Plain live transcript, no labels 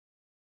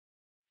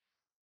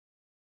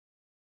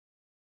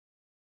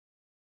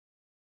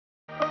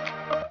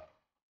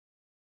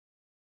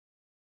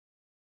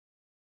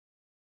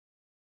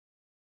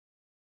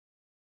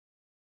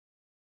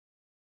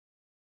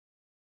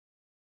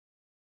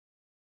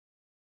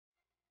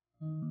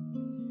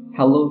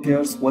Hello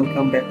viewers,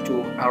 welcome back to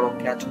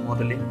AutoCAD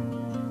modeling.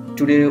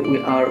 Today we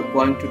are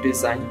going to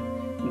design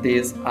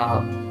this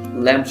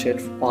lampshade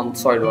on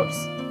Solidworks.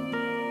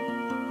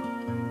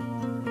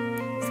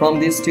 From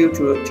this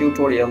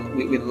tutorial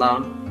we will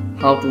learn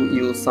how to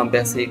use some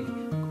basic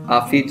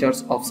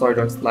features of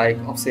Solidworks like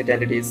offset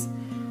entities,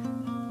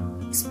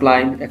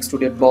 spline,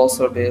 extruded ball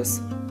surface,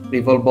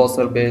 revolved ball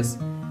surface,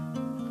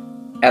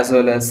 as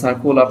well as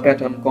circular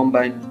pattern,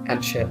 combine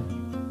and shape.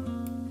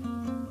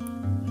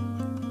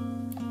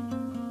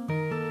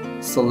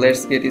 So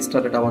let's get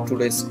started our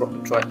today's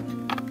drawing.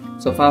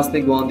 So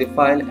firstly go on the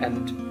file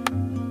and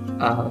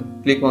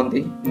click on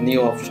the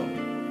new option.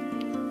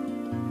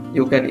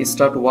 You can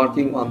start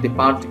working on the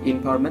part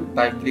impairment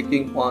by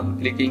clicking on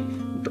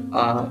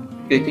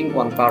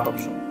part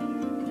option.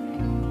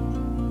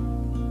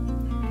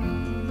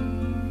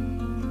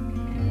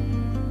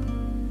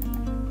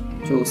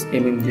 Choose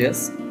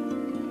MMDS.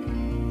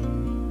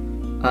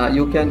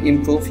 You can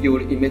improve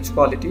your image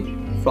quality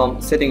from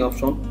setting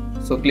option.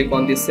 So click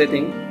on this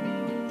setting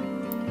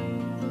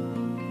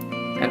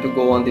and to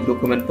go on the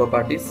document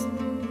properties,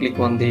 click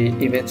on the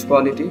image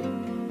quality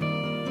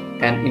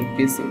and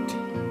increase it.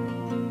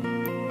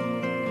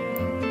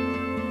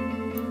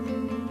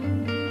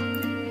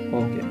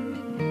 Okay.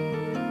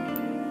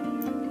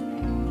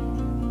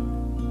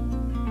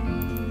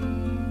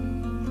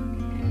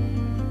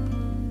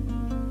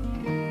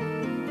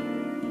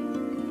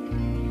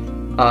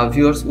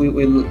 Viewers, we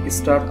will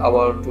start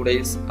our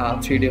today's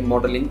 3D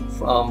modeling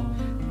from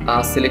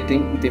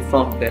selecting the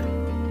front plane.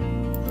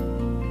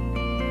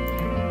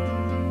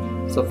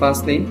 So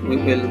firstly we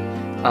will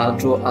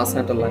draw a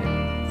center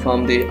line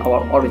from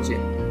our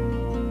origin.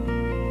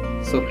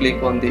 So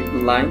click on the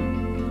line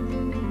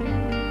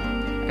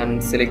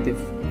and select the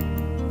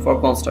for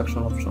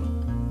construction option.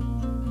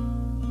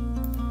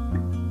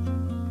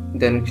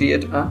 Then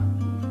create a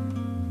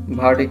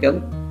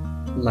vertical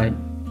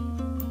line.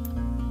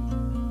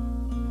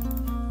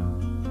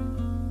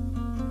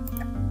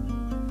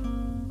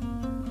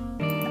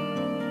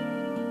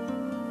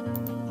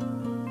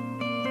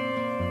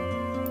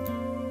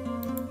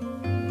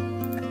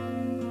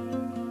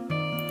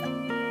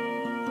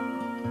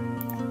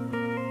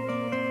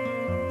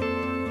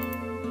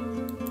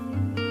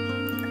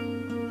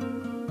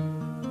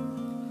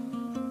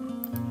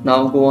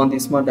 Now go on the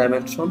smart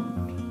dimension,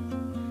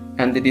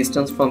 and the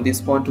distance from this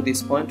point to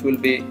this point will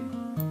be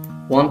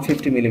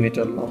 150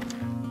 millimeter long.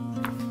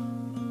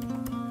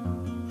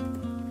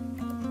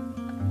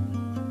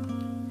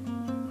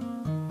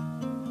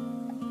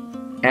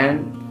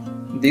 And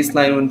this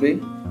line will be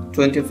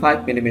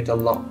 25 millimeter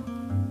long.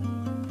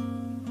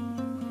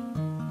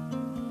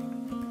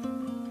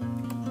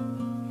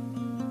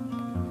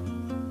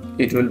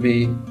 It will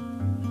be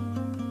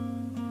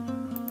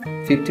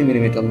 50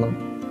 millimeter long.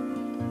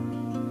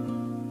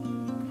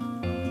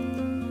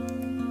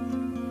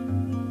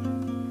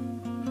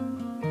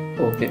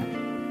 Okay.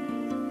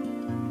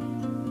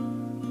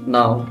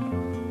 Now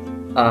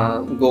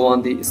go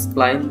on the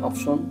spline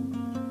option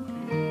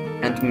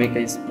and make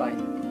a spline.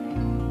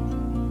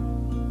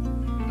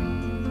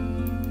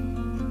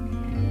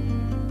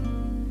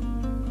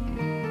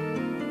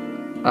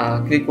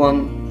 Click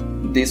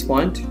on this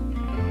point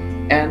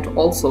and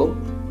also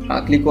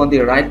click on the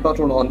right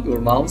button on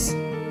your mouse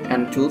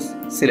and choose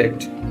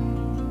select.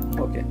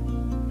 Okay.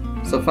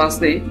 So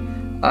firstly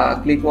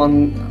click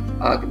on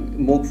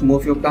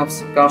move your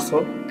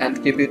cursor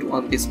and keep it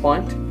on this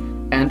point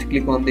and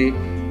click on the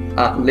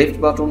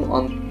left button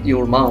on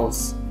your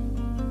mouse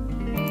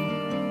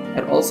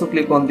and also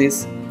click on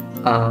this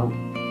curve.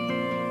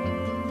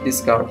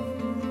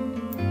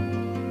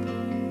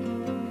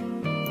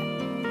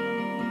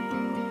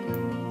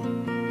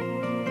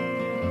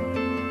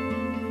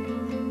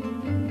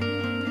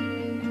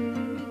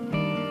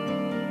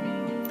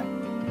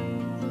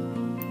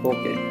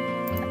 Okay.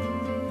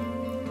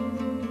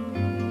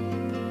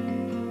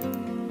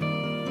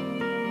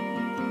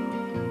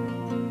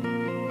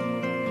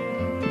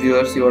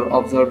 Viewers, you are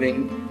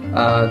observing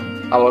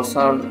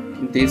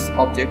this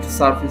object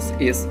surface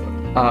is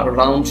a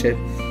round shape.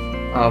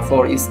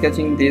 For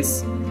sketching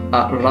this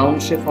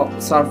round shape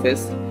of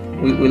surface,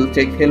 we will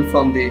take help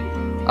from the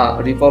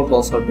revolved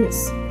ball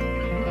surface.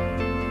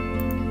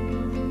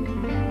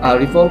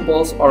 Revolved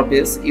ball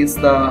surface is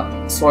the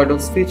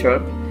Solidworks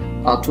feature,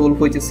 a tool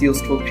which is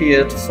used to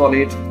create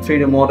solid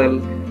 3D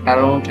model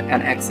around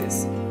an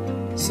axis.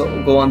 So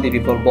go on the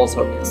revolved ball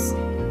surface.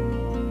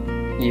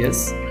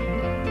 Yes.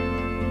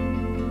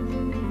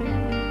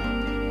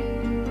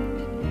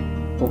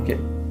 Okay.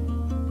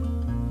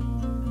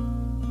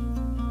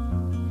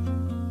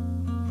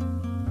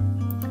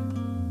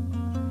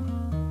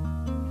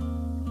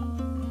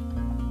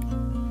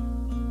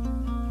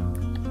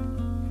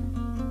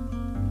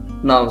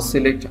 Now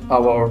select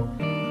our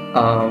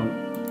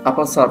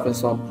upper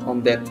surface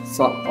on that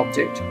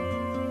object.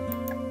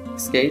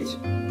 Sketch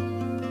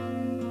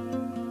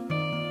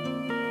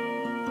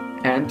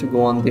and to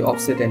go on the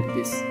offset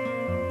entities.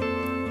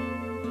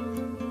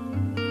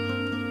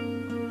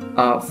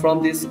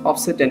 from these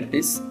offset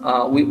entities,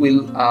 we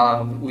will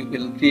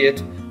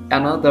create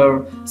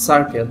another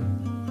circle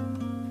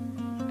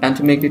and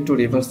to make it to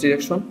reverse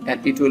direction,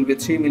 and it will be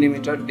 3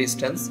 millimeter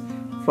distance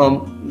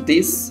from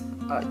this.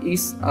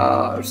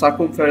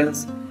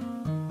 Circumference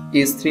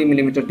is 3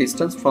 millimeter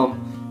distance from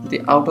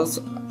the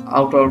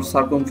outer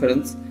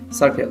circumference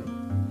circle.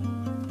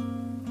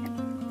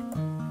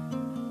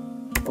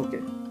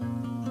 Okay,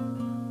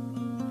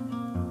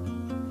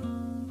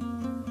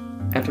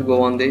 and to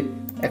go on the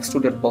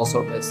extruded boss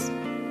surface.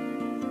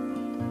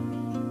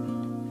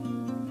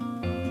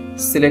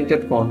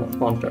 Selected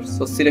contours.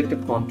 So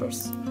selected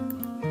contours.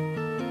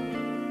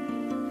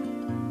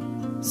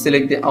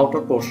 Select the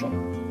outer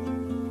portion.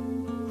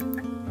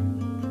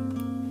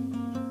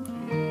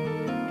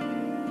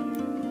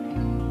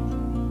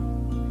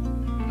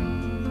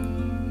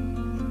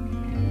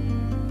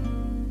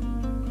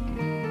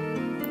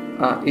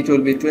 It will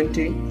be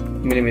 20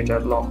 millimeter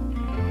long.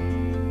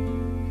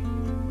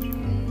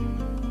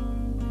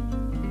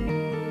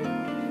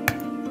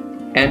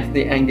 And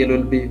the angle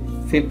will be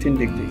 15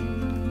 degree.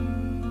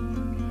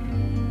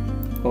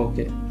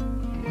 Okay.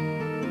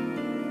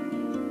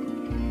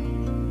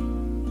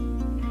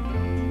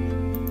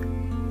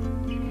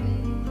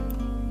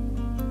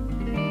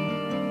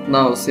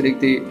 Now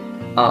select the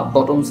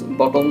bottom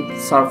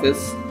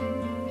surface,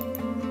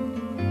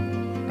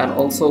 and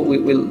also we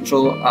will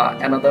draw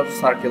another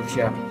circle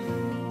here.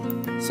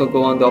 So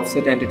go on the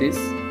offset entities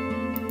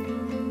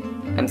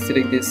and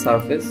select this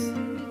surface.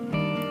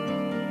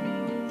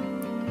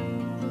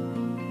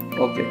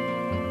 Okay.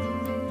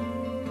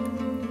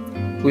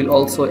 We'll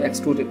also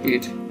extrude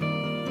it.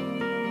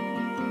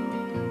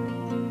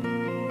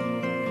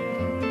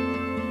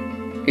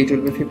 It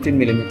will be 15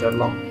 millimeter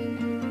long.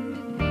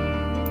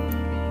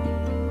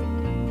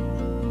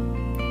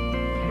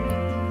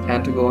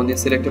 And to go on the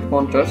selected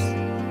contours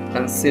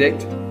and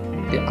select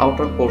the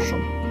outer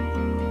portion.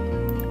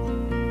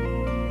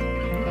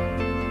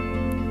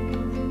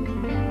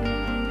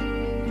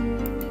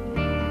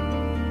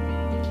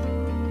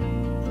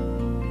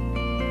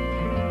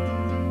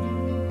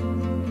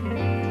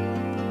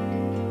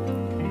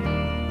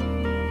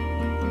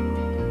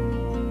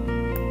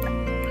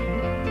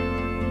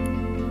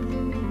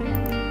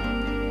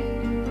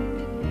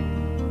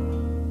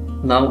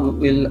 Now we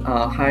will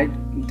hide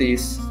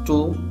these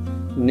two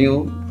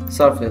new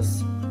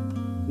surface,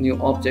 new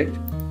object.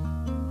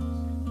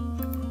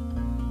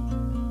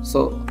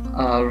 So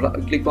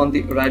click on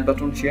the right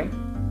button here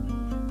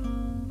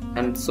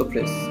and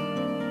suppress.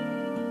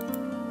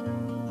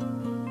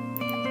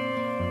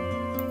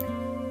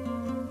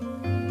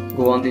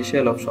 Go on the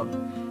shell option.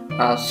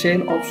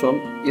 Shell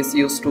option is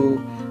used to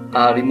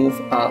remove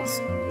a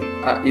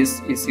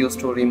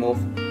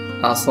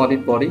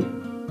solid body,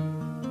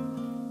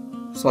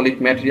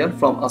 solid material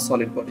from a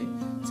solid body.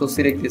 So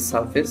select this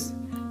surface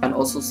and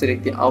also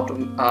select the outer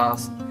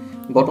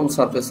bottom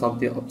surface of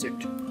the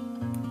object,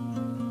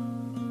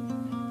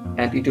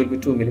 and it will be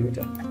 2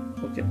 millimeter.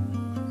 Okay.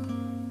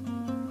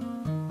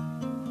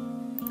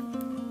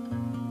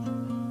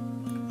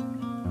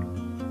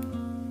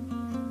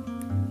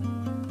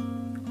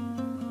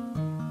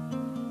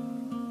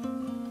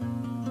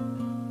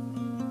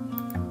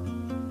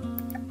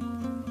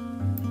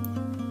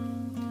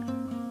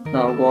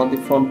 Now go on the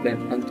front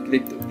plane and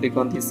click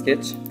on the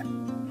sketch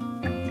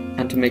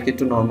and to make it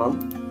to normal.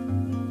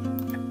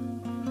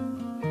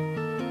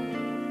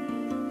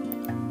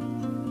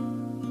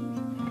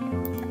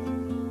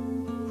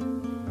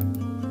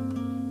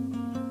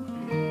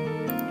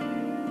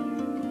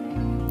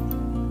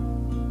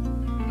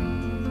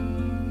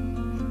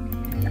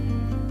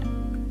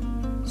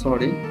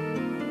 Sorry,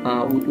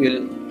 we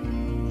will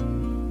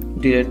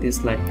delete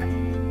this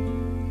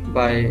line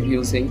by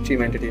using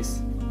trim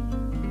entities.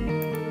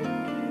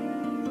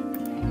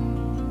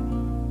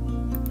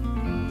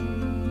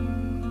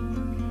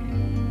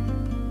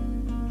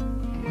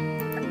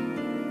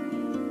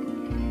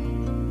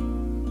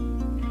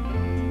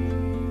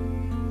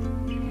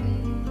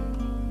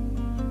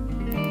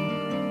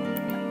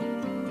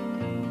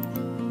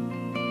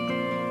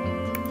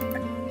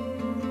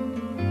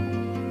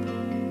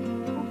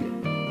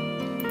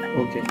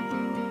 Okay.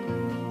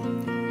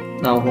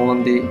 Now go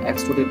on the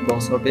extruded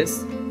boss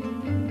surface.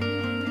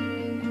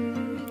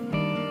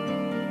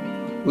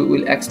 We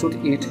will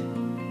extrude it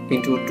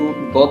into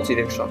both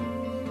directions.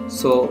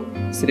 So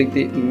select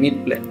the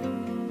mid plane.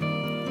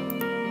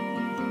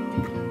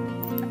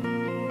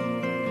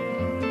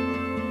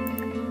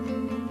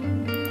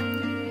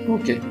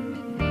 Okay.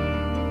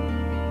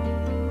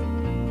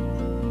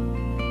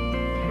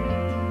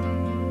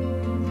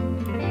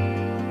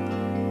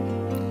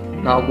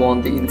 Now go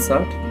on the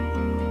insert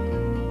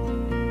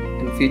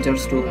and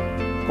features to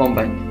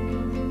combine.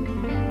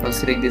 Now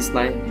select this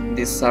line,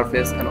 this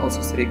surface, and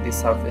also select this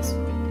surface.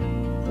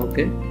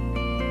 Okay.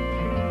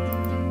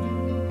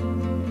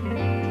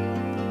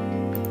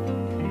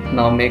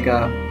 Now make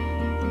a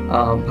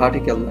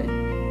vertical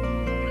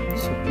line.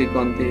 So click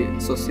on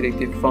select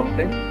the front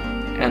plane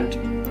and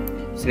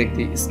select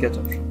the sketch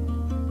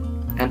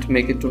option and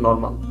make it to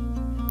normal.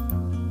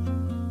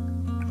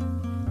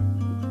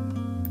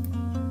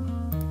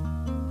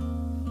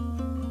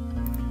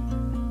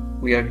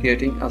 we are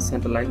creating a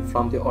center line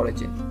from the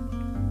origin.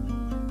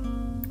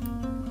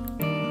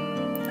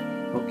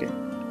 Okay,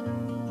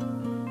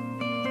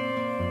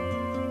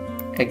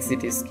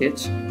 exit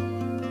sketch.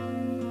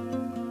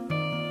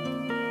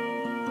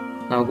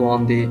 Now go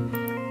on the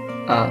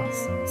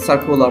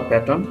circular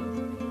pattern,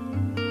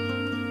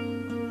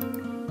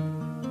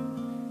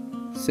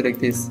 select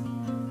this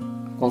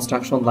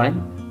construction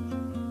line,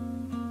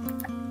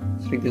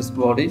 select this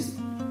bodies,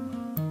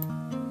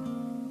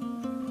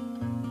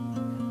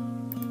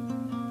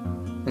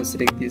 and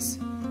select this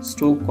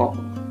stroke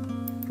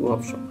to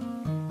option,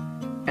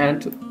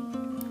 and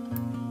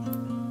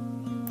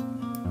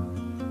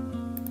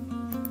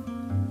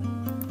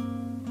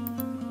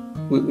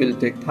we will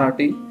take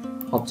 30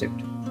 object.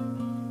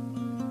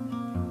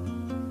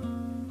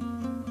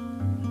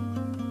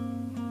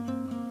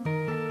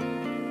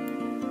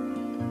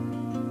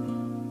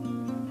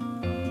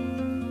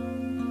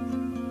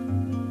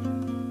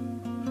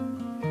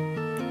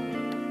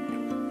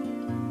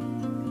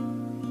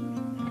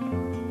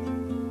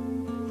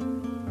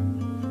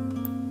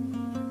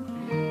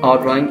 Our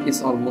drawing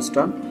is almost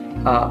done.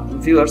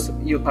 Viewers,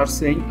 you are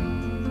seeing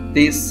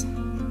this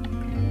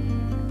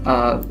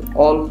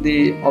all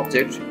the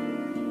object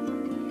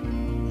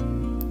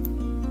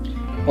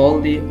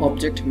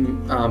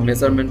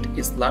measurement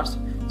is large,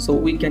 so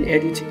we can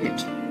edit it.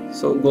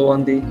 So go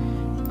on the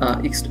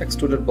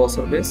extruded boss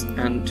surface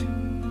and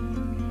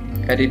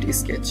edit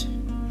sketch.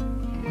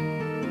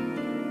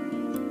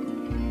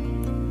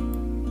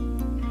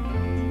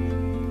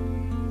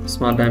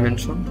 Smart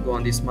dimension, go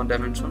on the smart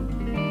dimension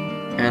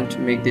and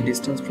make the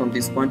distance from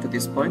this point to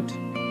this point.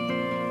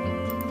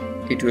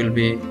 It will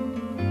be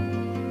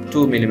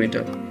 2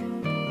 millimeter.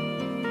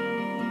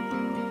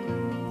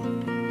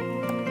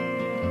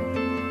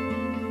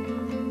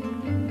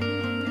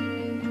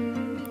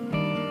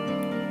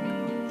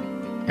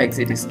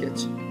 Exit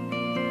sketch.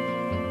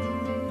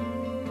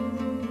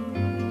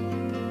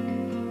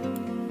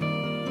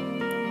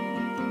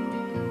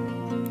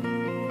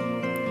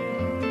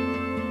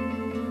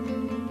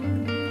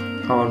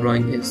 Our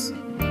drawing is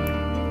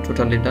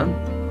totally done,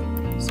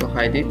 so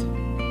hide it.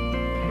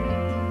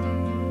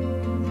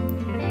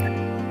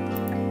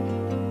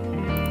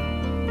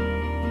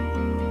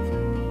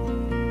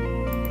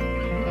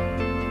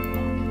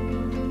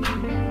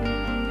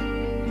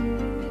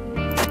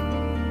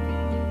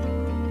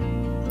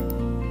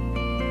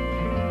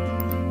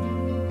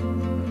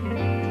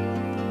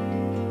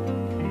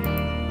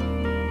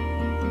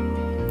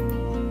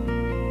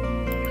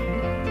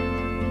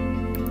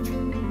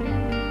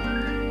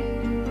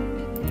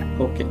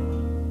 Okay.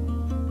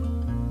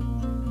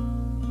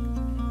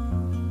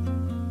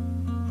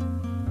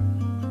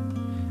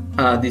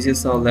 This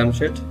is our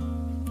lampshade.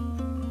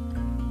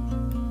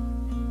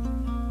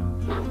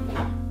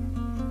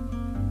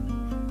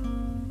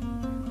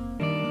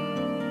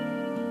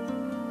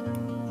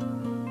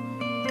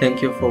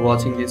 Thank you for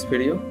watching this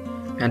video,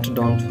 and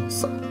don't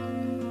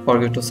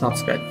forget to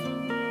subscribe.